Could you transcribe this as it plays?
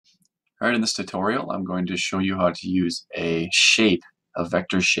Alright, in this tutorial, I'm going to show you how to use a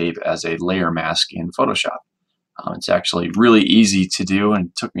vector shape as a layer mask in Photoshop. It's actually really easy to do and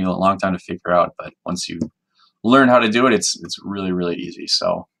it took me a long time to figure out, but once you learn how to do it, it's really, really easy.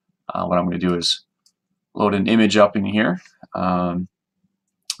 So what I'm going to do is load an image up in here. Now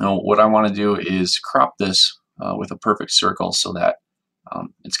what I want to do is crop this with a perfect circle so that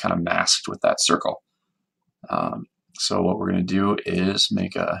it's kind of masked with that circle. So what we're going to do is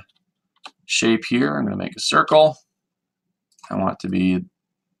make a shape here. I'm going to make a circle. I want it to be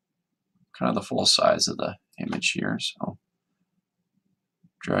kind of the full size of the image here, so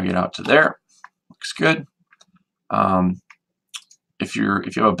drag it out to there. Looks good. If you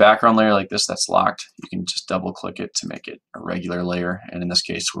have a background layer like this that's locked, you can just double click it to make it a regular layer, and in this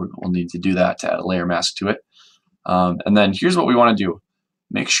case we'll need to do that to add a layer mask to it. And then here's what we want to do.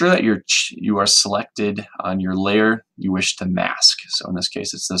 Make sure that you are selected on your layer you wish to mask. So in this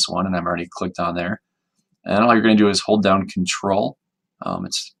case it's this one, and I'm already clicked on there. And all you're going to do is hold down Control.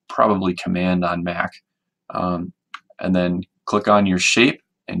 It's probably Command on Mac. And then click on your shape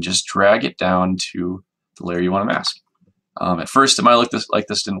and just drag it down to the layer you want to mask. At first it might look like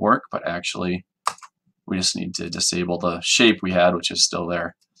this didn't work, but actually we just need to disable the shape we had, which is still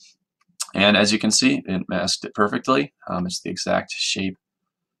there. And as you can see, it masked it perfectly. It's the exact shape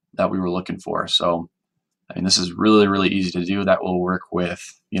that we were looking for. So I mean, this is really, really easy to do. That will work with,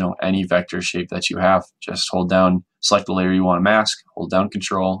 any vector shape that you have. Just hold down, select the layer you want to mask, hold down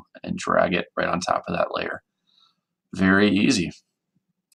Control, and drag it right on top of that layer. Very easy.